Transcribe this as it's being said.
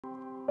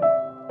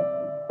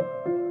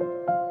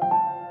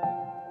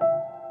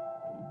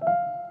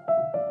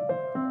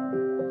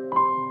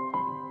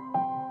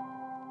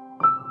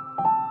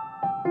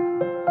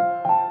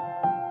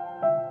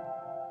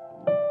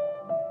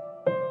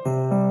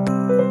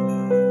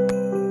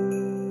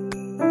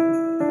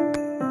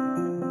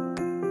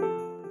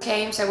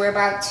came, so we're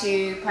about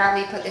to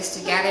probably put this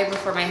together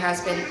before my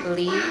husband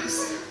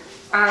leaves.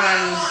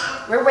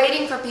 We're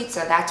waiting for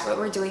pizza. That's what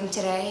we're doing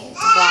today. It's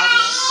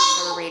VLOGMAS,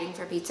 so we're waiting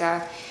for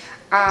pizza.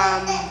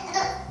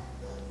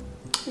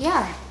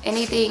 Yeah,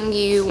 anything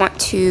you want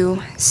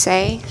to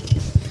say?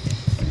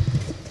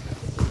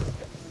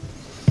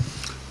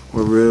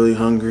 We're really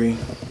hungry.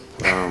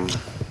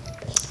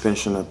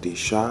 Finishing up these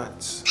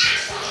shots,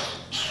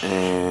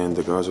 and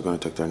the girls are going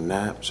to take their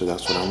nap, so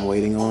that's what I'm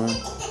waiting on.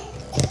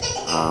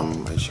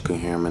 As you can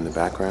hear them in the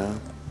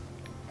background.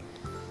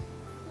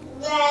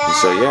 And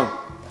so yeah,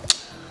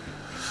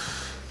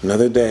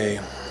 another day,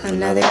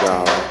 another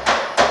dollar.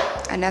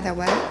 Another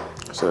what?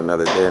 So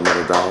another day,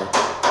 another dollar.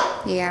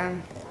 Yeah.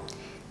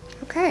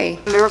 Okay.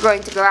 We're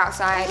going to go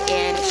outside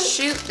and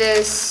shoot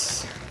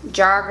this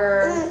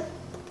jogger.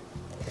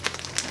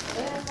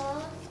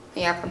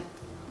 Yeah,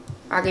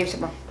 I'll give you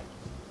some more.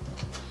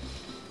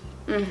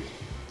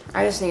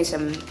 I just need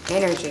some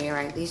energy.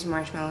 Like, these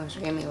marshmallows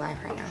are giving me life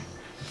right now.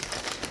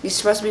 These are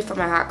supposed to be for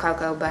my hot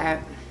cocoa, but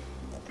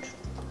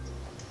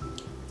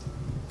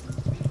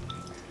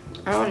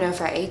I don't know if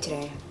I ate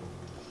today.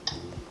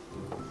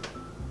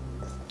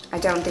 I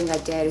don't think I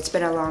did. It's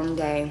been a long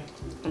day.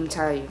 I'm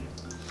telling you.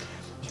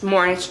 This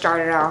morning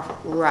started off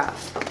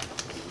rough.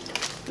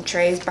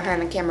 Trey's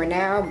behind the camera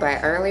now,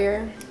 but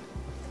earlier,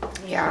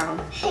 yeah,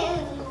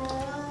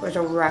 it was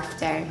a rough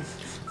day.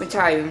 Let me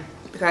tell you,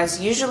 because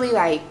usually,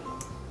 like,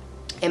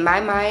 in my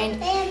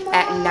mind,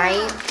 at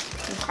night,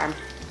 okay,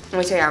 let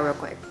me tell y'all real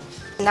quick.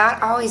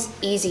 Not always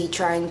easy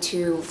trying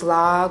to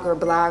vlog or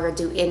blog or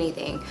do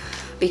anything,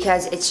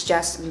 because it's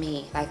just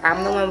me. Like,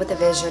 I'm the one with the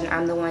vision.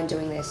 I'm the one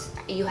doing this.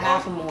 You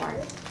have more.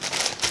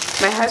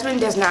 My husband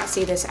does not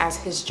see this as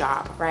his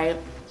job, right?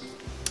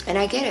 And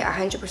I get it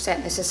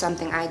 100%. This is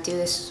something I do.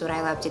 This is what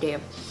I love to do.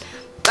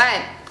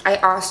 But I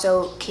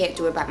also can't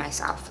do it by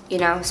myself, you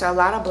know? So a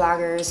lot of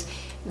bloggers,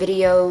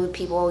 video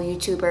people,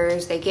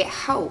 YouTubers, they get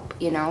help,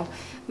 you know?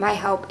 My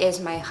help is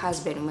my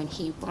husband when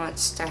he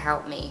wants to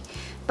help me.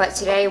 But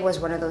today was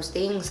one of those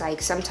things,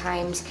 like,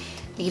 sometimes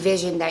the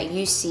vision that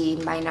you see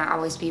might not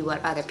always be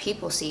what other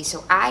people see.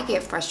 So I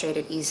get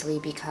frustrated easily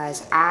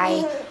because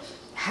I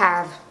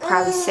have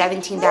probably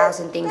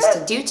 17,000 things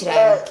to do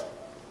today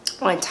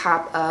on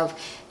top of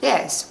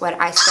this. When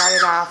I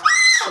started off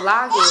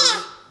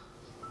vlogging,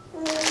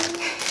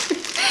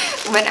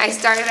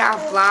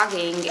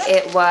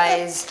 it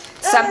was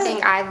something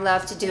I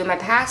loved to do in my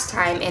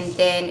pastime, and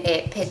then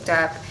it picked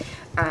up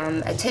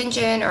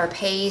attention or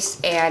pace,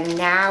 and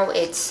now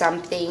it's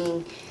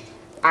something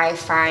I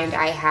find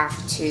I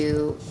have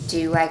to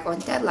do, like,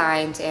 on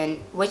deadlines, and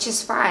which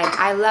is fine.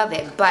 I love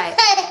it, but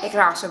it can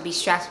also be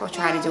stressful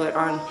trying to do it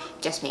on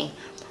just me,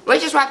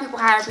 which is why people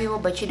hire people.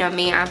 But you know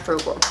me, I'm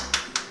frugal,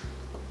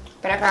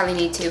 but I probably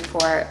need to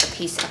for a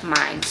peace of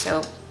mind.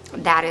 So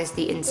that is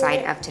the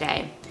insight of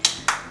today.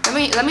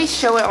 Let me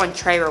show it on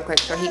Trey real quick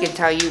so he can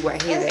tell you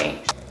what he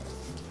thinks.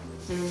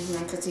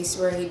 Because he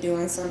swear he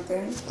doing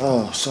something.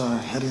 Oh, sorry,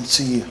 I didn't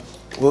see you.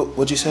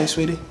 What'd you say,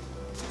 sweetie?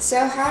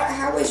 So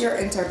how was your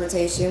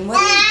interpretation? What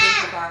do you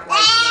think about, like,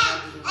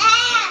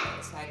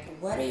 vlogging? Like,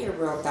 what are your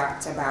real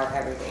thoughts about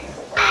everything?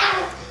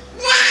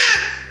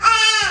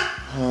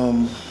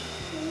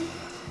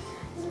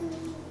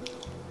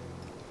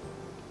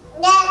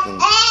 Vlogging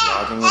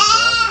is vlogging.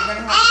 You're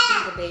gonna have to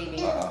feed the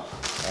baby.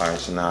 Alright,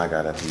 so now I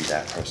gotta be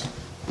that person.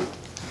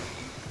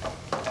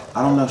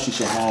 I don't know if she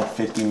should have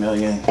 50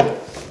 million.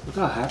 Look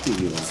how happy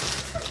you are.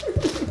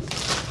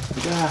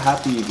 Look at how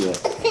happy you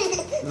get.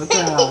 Look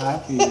at how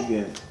happy you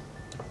get.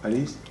 Are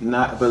these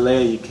not? But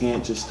Leia, you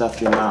can't just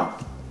stuff your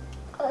mouth.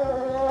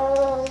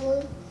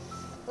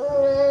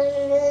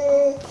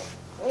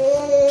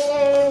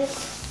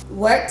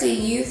 What do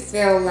you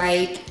feel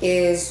like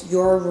is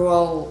your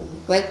role?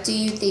 What do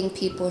you think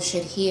people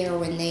should hear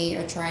when they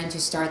are trying to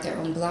start their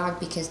own blog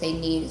because they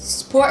need a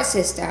support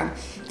system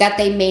that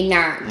they may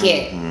not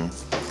get?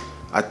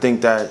 I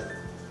think that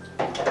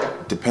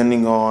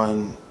depending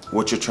on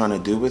what you're trying to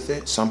do with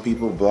it, some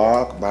people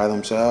blog by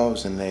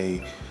themselves and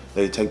they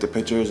take the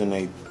pictures and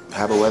they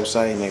have a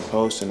website and they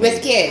post and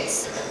with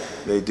kids.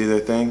 They do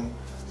their thing.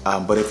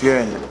 But if you're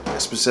in a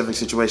specific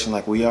situation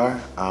like we are,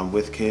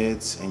 with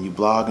kids, and you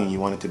blog and you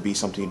want it to be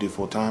something you do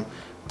full time,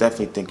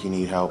 definitely think you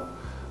need help.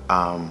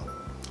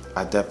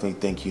 I definitely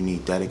think you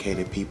need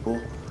dedicated people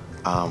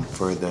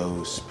for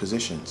those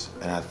positions.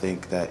 And I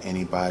think that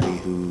anybody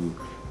who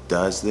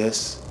does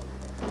this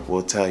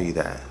will tell you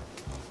that.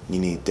 You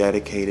need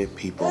dedicated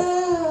people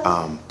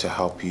to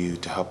help you,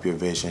 to help your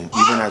vision.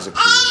 Even as a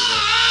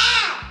creator,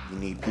 you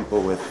need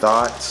people with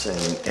thoughts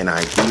and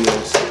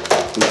ideas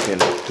who can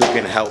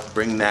help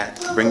bring that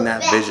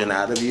vision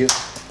out of you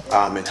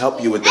and help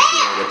you with the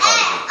creative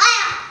part of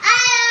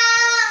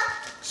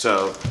it.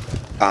 So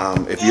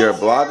if you're a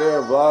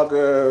blogger,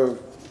 vlogger,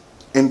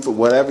 info,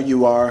 whatever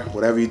you are,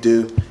 whatever you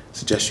do, I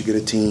suggest you get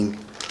a team,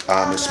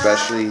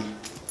 especially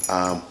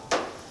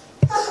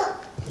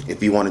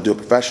if you want to do it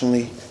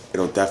professionally.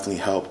 It'll definitely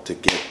help to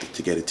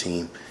get a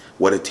team.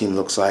 What a team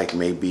looks like,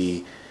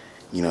 maybe,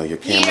 you know, your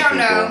camera people. You don't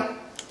know.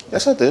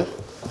 Yes, I do.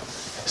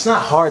 It's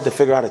not hard to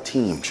figure out a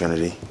team,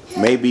 Trinity.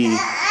 Maybe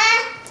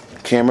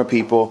camera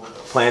people,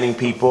 planning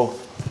people.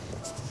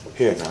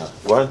 Here now.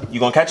 One, you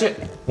gonna catch it?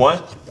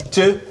 1,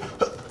 2.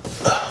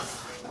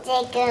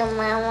 Take it,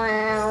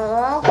 Mama.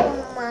 Walk,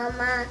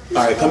 Mama.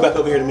 All right, come back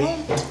over here to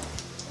me.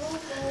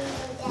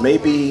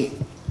 Maybe,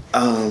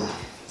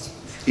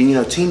 you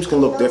know, teams can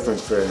look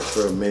different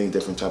for many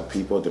different type of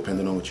people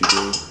depending on what you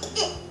do.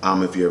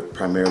 If you're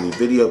primarily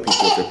video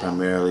people, if you're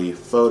primarily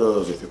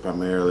photos, if you're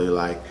primarily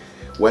like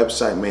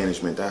website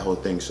management, that whole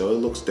thing. So it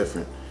looks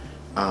different.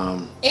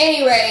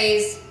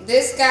 Anyways,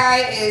 this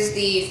guy is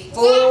the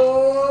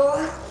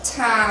full-time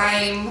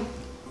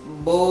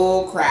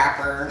bull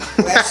crapper.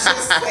 Let's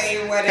just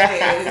say what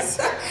it is.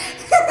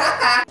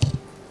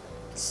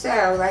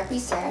 So, like we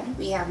said,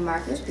 we have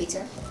Marco's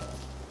Pizza.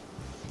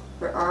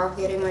 We're all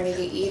getting ready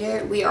to eat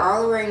it. We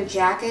all are wearing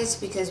jackets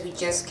because we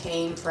just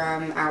came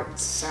from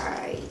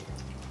outside.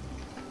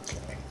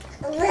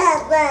 Did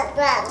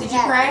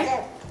you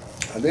pray?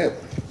 I did.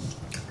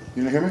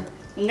 You didn't hear me?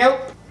 Nope.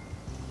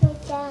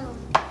 Down.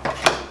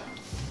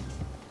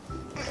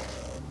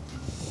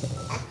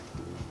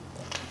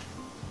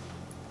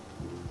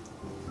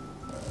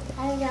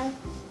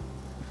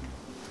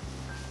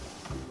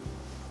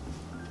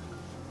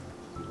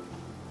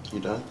 You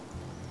done?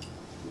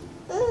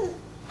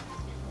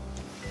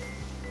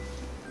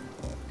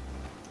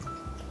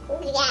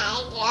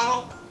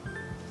 Yeah.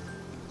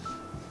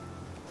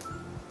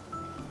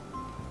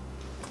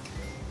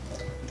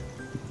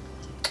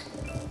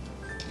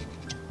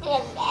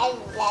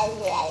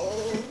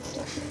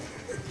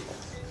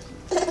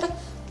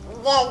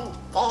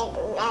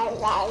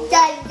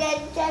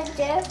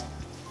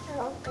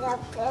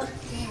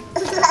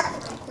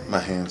 My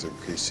hands are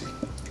greasy.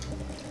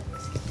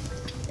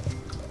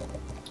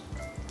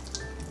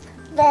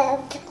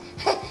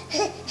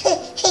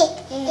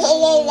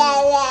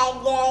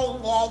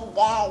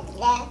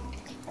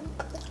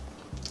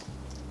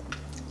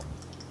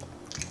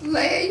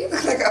 Leia, you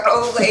look like an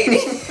old lady.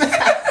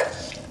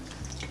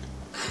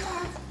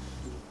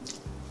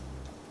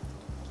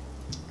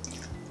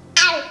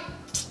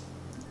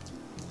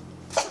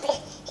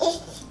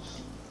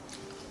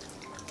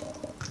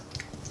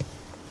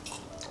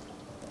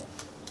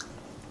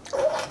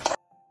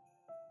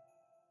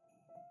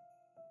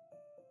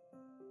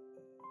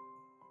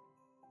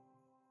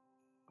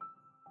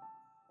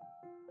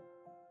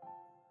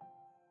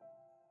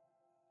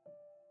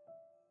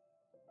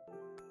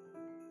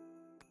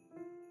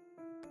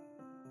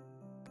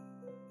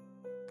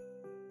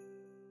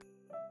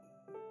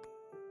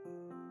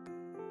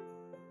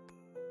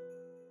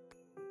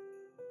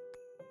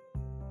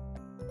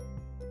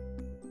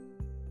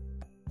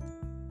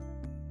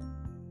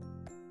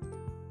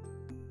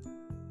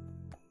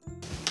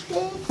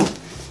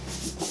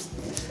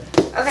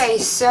 Okay,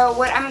 so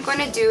what I'm going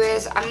to do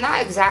is, I'm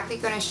not exactly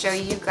going to show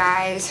you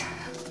guys,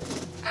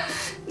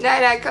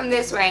 no, come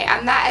this way.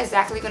 I'm not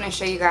exactly going to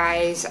show you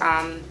guys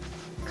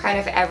kind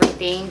of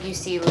everything. You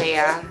see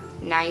Leia,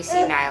 now you see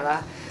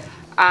Nyla.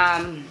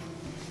 I'm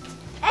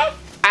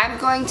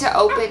going to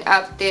open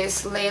up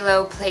this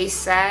Lalo play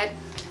set,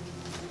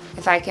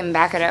 if I can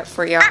back it up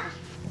for y'all.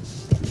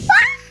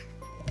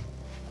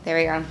 There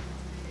we go.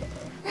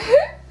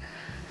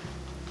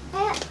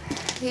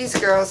 These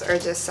girls are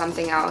just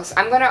something else.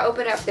 I'm gonna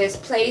open up this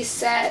play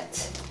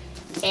set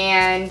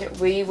and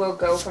we will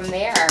go from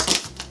there.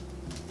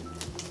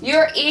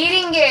 You're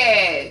eating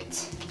it!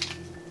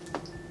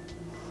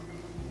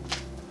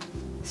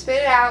 Spit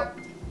it out.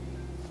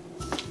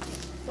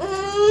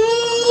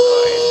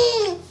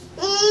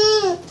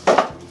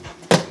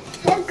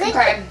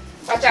 Okay,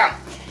 watch out.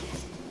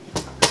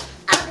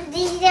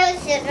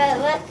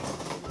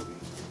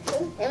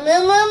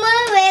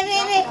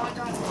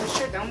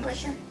 Don't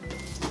push her.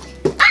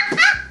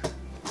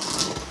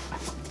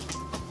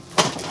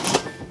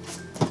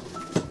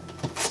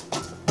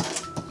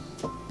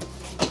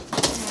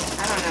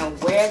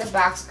 Where the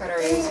box cutter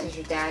is, because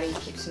your daddy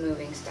keeps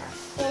moving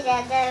stuff.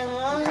 Okay,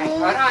 hold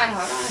on.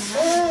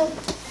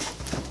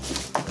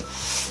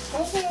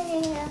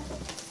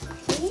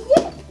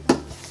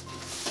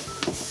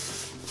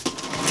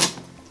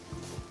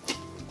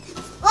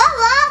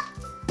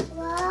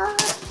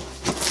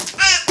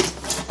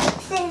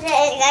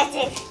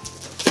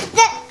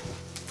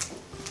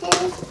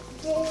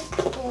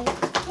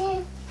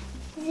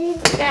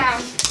 Put it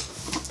down.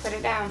 Put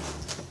it down.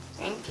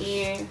 Thank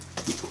you.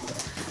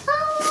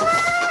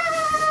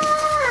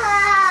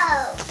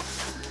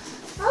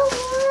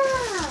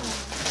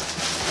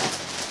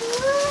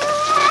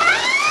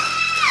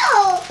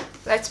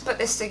 Let's put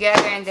this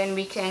together and then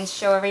we can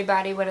show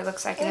everybody what it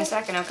looks like in a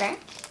second, okay?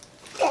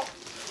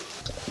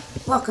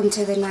 Welcome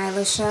to the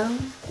Nyla Show,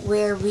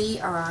 where we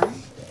are...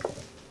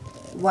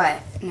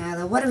 What,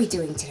 Nyla? What are we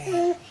doing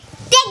today?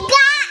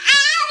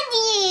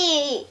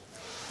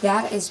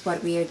 That is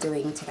what we are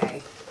doing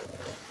today.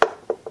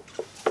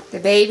 The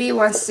baby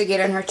wants to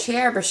get in her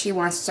chair, but she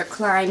wants to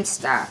climb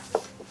stuff.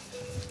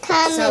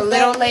 So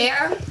little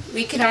Leia,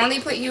 we can only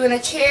put you in a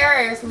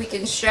chair if we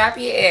can strap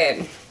you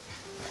in.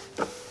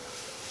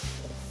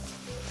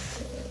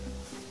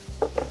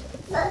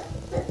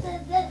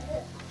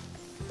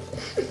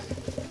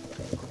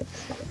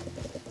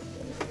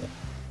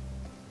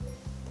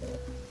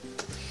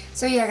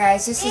 So yeah,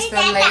 guys, this is the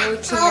Lego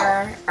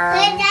chair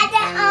and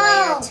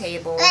Lego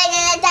table.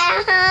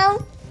 Dad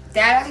home?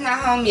 Dad is not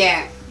home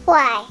yet.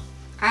 Why?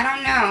 I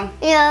don't know.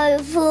 Your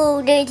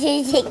food.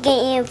 He's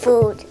taking your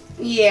food.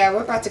 Yeah,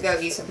 we're about to go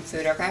eat some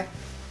food, okay?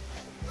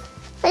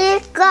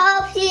 Let's go,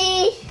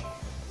 please.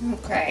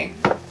 Okay.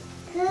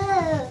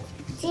 Good.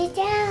 Sit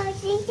down.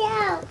 Sit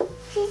down.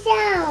 Sit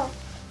down.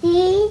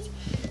 Please.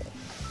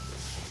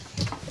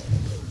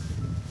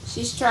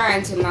 She's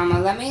trying to,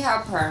 Mama. Let me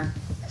help her.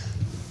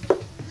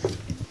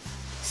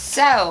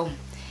 So,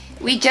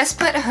 we just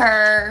put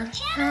her...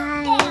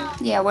 Hi.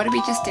 Yeah, what did we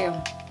just do?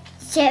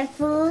 Share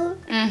food.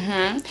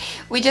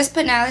 We just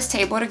put Nyla's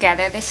table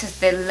together. This is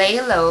the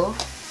Lalo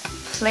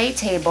play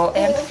table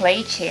and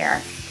play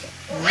chair.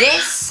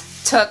 This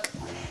took...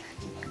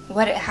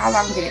 How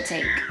long did it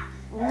take?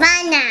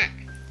 Banana.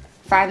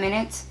 5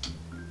 minutes?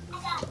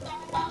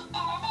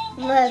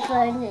 More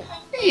fun.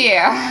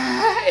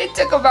 Yeah, it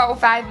took about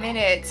 5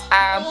 minutes,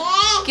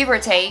 give or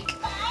take.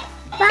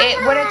 It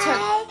would have took...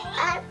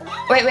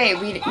 Wait,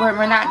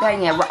 we're not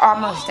done yet. We're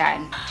almost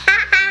done.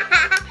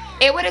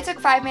 It would have took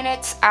 5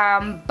 minutes,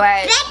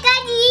 but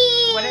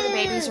one of the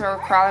babies were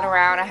crawling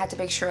around. I had to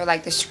make sure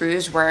like the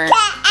screws weren't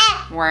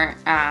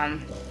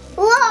being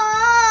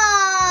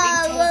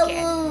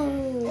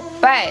taken.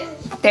 But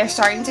they're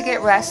starting to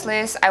get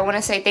restless. I want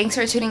to say thanks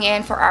for tuning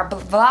in for our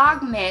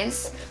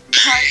Vlogmas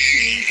part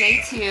 2,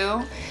 day 2.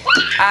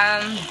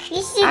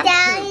 You sit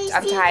down. Pooped.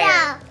 I'm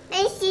tired.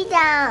 I sit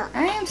down.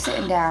 I am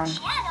sitting down.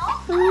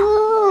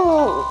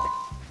 Ooh.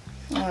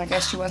 Oh, I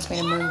guess she wants me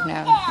to move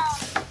now.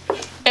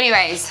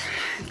 Anyways,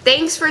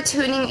 thanks for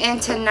tuning in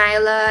to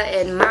Nyla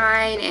and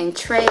mine and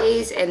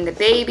Trey's and the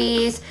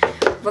babies.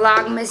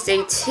 Vlogmas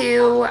day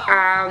 2.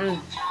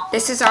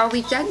 This is all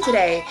we've done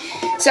today.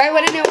 So I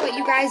want to know what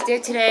you guys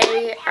did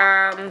today.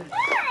 Are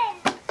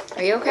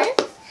you okay?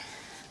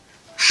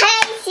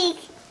 Hey,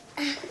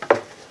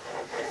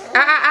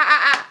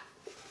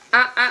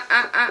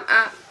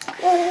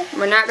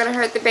 We're not gonna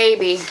hurt the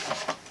baby.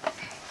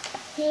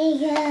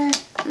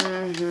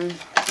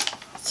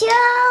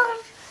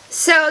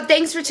 So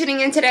thanks for tuning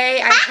in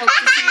today. I hope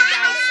to see you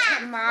guys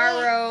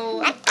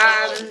tomorrow.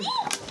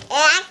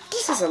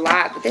 This is a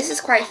lot, but this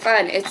is quite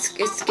fun. It's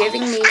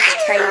giving me the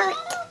type.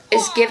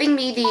 It's giving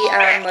me the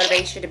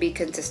motivation to be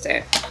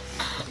consistent.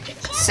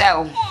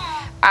 So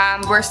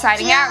we're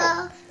signing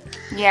out.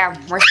 Yeah,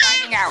 we're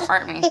signing out,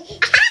 aren't we?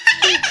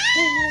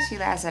 She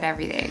laughs at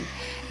everything.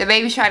 The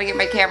baby's trying to get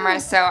my camera,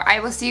 so I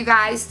will see you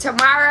guys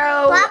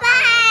tomorrow.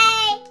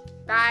 Bye-bye.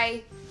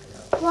 Bye.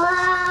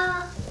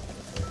 Wow.